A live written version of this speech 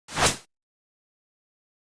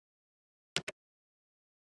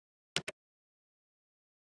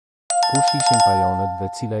Kush ishin Pajonët dhe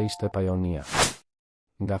cila ishte Pajonia?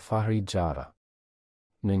 Nga Fahri Gjara.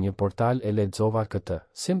 Në një portal e lexova këtë,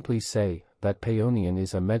 simply say that Pajonian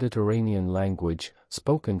is a Mediterranean language,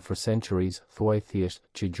 spoken for centuries, thuaj thjesht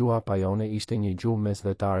që gjuha pajone ishte një gjuhë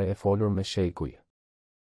mesdhetare e folur me shekuj.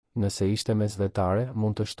 Nëse ishte mesdhetare,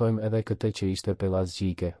 mund të shtojmë edhe këtë që ishte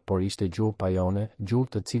pelazgjike, por ishte gjuhë pajone,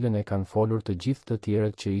 gjuhë të cilën e kanë folur të gjithë të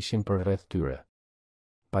tjerët që ishin përreth tyre.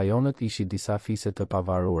 Pajonët ishin disa fise të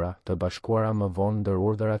pavarura, të bashkuara më vonë ndër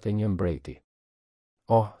urdhërat e një mbreti.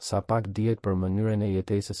 Oh, sa pak dihet për mënyrën e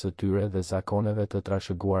jetesës së tyre dhe zakoneve të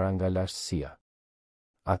trashëguara nga lashtësia.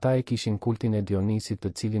 Ata e kishin kultin e Dionisit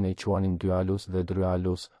të cilin e quanin Dyalus dhe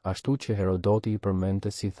Dryalus, ashtu që Herodoti i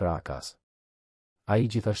përmendte si Thrakas. Ai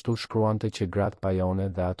gjithashtu shkruante që gratë pajone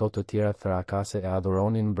dhe ato të tjera thrakase e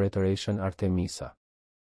adhuronin mbretëreshën Artemisa.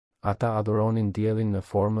 Ata adhuronin diellin në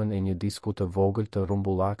formën e një disku të vogël të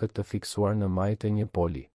rrumbullakët të fiksuar në majtë e një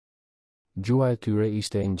poli. Gjuha e tyre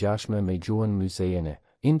ishte e ngjashme me gjuhën myzejene,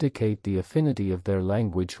 indicate the affinity of their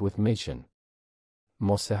language with mission.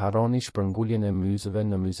 Mos e harroni shpërnguljen e myzëve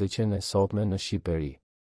në myzeqen e sotme në Shqipëri.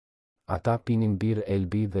 Ata pinin birë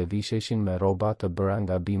elbi dhe visheshin me rroba të bëra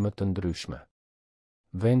nga bimët të ndryshme.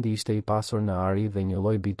 Vendi ishte i pasur në ari dhe një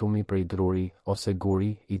lloj bitumi prej druri, ose guri,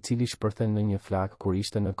 i cili shpërthen në një flak kur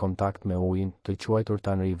ishte në kontakt me ujin, të quajtur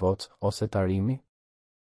tanrivoc, ose tarimi?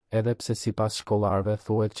 Edhe pse sipas shkollarëve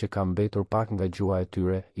thuhet që ka mbetur pak nga gjuha e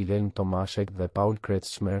tyre, Ilelm Tomashek dhe Paul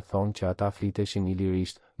Kretschmer thonë që ata fliteshin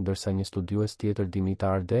ilirisht, ndërsa një studiues tjetër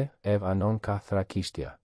dimitar de, Ev anon ka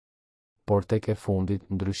thrakishtja. Por tek e fundit,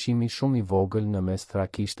 ndryshimi shumë i vogël në mes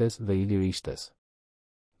thrakishtes dhe ilirishtes.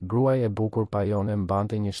 Gruaja e bukur pajone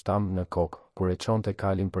mbante një shtam në kokë, kur e çonte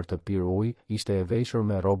kalin për të pirë ujë, ishte e veshur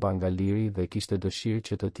me rroba nga liri dhe kishte dëshirë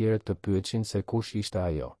që të tjerët të pyetshin se kush ishte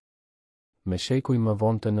ajo. Me shekuj më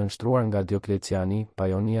vonë të nënshtruar nga Diokleciani,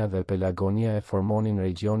 Pajonia dhe Pelagonia e formonin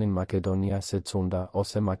regionin Makedonia Secunda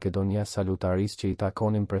ose Makedonia Salutaris që i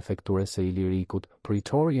takonin prefekturës së Ilirikut,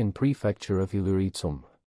 Praetorian Prefecture of Illyricum.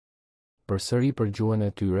 Përsëri për gjuhën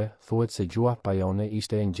e tyre, thuhet se gjuha pajone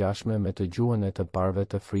ishte e ngjashme me të gjuhën e të parëve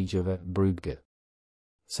të frigjëve, Brygge.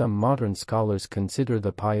 Some modern scholars consider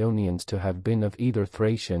the Paionians to have been of either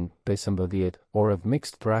Thracian, 15, or of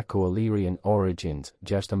mixed Thraco-Illyrian origins,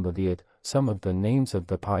 16. Some of the names of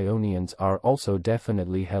the Paionians are also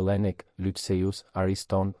definitely Hellenic, Lutseus,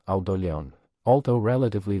 Ariston, Audolion. Although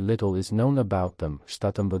relatively little is known about them,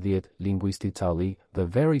 17, linguistically, the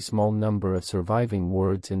very small number of surviving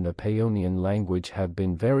words in the Paionian language have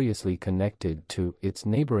been variously connected to its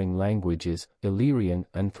neighboring languages, Illyrian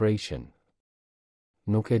and Thracian.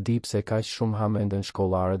 Nuk e di pse kaq shumë hamenden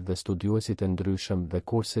shkollarët dhe studiuesit e ndryshëm dhe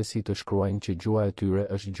kurse si të shkruajnë që gjuha e tyre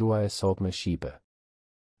është gjuha e sotme shqipe.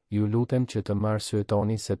 Ju lutem që të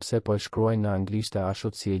marrësyetoni sepse po e shkruajnë në anglisht e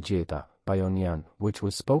ashut si e gjeta. Paionian, which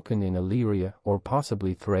was spoken in Illyria or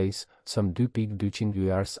possibly Thrace, some 2.200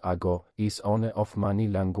 years ago, is one of many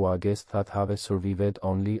languages that have survived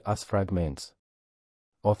only as fragments.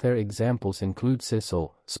 Other examples include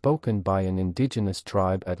Sicil, spoken by an indigenous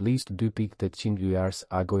tribe at least 2.800 years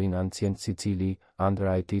ago in ancient Sicily,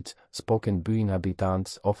 Andriatic, spoken by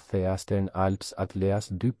inhabitants of the Eastern Alps at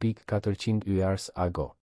least 2.400 years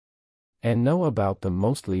ago. And know about them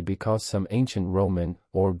mostly because some ancient Roman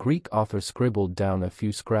or Greek author scribbled down a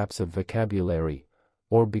few scraps of vocabulary,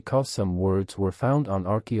 or because some words were found on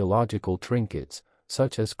archaeological trinkets,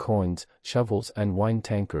 such as coins, shovels and wine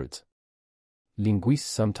tankards. Linguists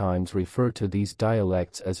sometimes refer to these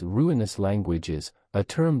dialects as ruinous languages, a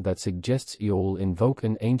term that suggests you'll invoke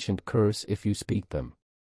an ancient curse if you speak them.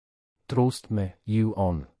 Trust me, you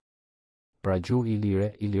on. Pra gjuhë ilire,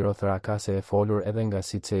 ilirothracase e folur edhe nga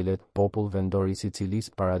Sicelet, popull vendor i Sicilis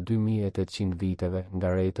para 2800 viteve, nga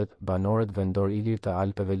retët, banorët vendor ilir të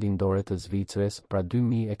Alpeve lindore të Zvicrës pra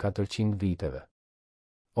 2400 viteve.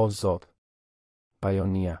 O Zot!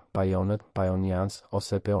 Pajonia, Pajonët, Pajonians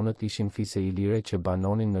ose Peonët ishin fise ilire që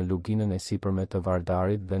banonin në luginën e sipërme të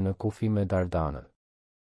Vardarit dhe në kufi me Dardanët.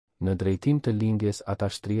 Në drejtim të lindjes ata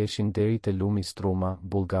shtriheshin deri te lumi Struma,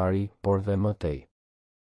 Bullgari, por dhe më tej.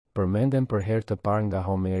 Përmenden për herë të parë nga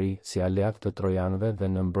Homeri si aleat të trojanëve dhe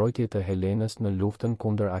në mbrojtje të Helenës në luftën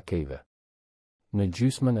kundër Akejve. Në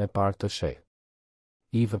gjysmën e parë të sheh.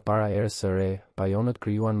 Ivë para erës së re, Pajonët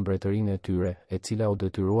krijuan mbretërinë e tyre, e cila u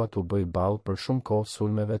detyrua të bëjë ballë për shumë kohë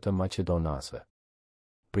sulmeve të Maqedonasëve.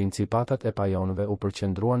 Principatat e Pajonëve u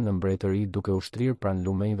përqendruan në mbretëri duke u shtrirë pranë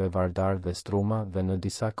lumenjve Vardar dhe Struma dhe në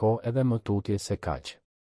disa kohë edhe më tutje se kaq.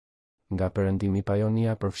 Nga perëndimi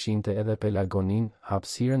Pajonia përfshinte edhe Pelagonin,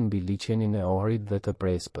 hapësirën mbi liçenin e Ohrit dhe të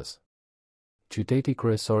Prespës. Qyteti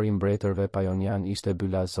kryesor i mbretërve pajonian ishte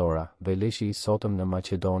Byllazora, veleshi I sotëm në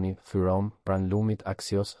Maqedoni, Fyrom, pranë lumit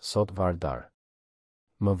Aksios, sot Vardar.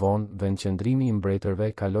 Më vonë, vendqëndrimi I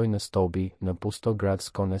mbretërve kaloi në Stobi, në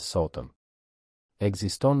Pustogradskon e sotëm.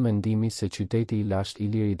 Ekziston mendimi se qyteti I lashtë I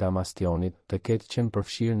liri Damastionit të ketë qenë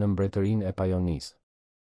përfshirë në mbretërinë e Pajonisë.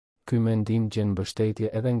 Ky mendim gjen mbështetje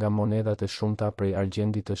edhe nga monedat e shumta prej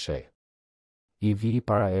argjendit të sheh. I vijë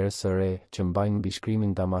para erës së re, që mbajnë mbi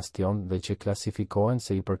shkrimin Damastion dhe që klasifikohen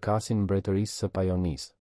se I përkasin mbretërisë së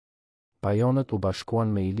Pajonisë. Pajonët u bashkuan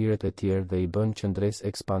me ilirët e tjerë dhe I bën qendres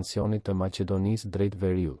ekspansionit të Maqedonisë drejt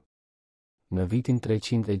veriut. Në vitin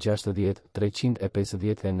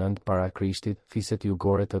 360-359 para Krishtit, fiset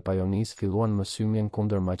jugore të Pajonisë filluan mësymjen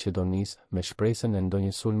kundër Maqedonisë me shpresën e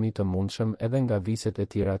ndonjë sulmi të mundshëm edhe nga viset e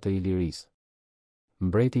tjera të Ilirisë.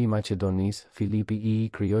 Mbreti I Maqedonisë, Filipi I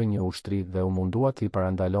krijoi një ushtri dhe u mundua t'i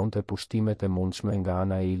parandalonte pushtimet e mundshme nga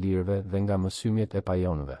ana e ilirëve dhe nga mësymjet e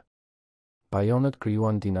pajonëve. Pajonët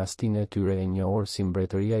krijuan dinastinë e tyre e njohur si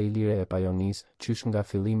mbretëria ilire e Pajonisë, qysh nga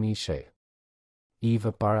fillimi I sheh.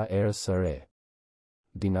 Vë para erës së re.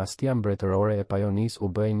 Dinastia mbretërore e Pajonisë u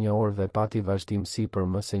bë e njohur dhe pati vazhdimsi për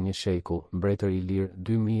më se një shekull, mbretër ilir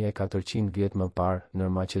 2400 vjet më parë në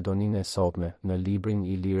Maqedoninë e sotme, në librin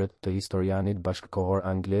Ilirët të historianit bashkëkohor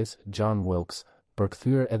anglez John Wilkes,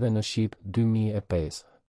 përkthyer edhe në shqip 2005.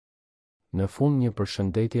 Në fund një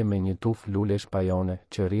përshëndetje me një tuf lulesh pajone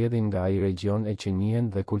që rrjedhin nga ai region e që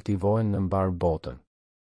njihen dhe kultivohen në mbar botën.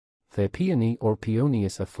 The peony or peony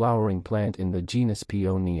is a flowering plant in the genus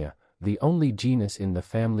Pajonia, the only genus in the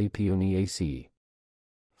family Pajonieaceae.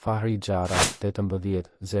 Fahri Gjara,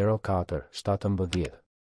 18-04-17.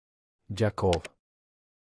 Gjakov.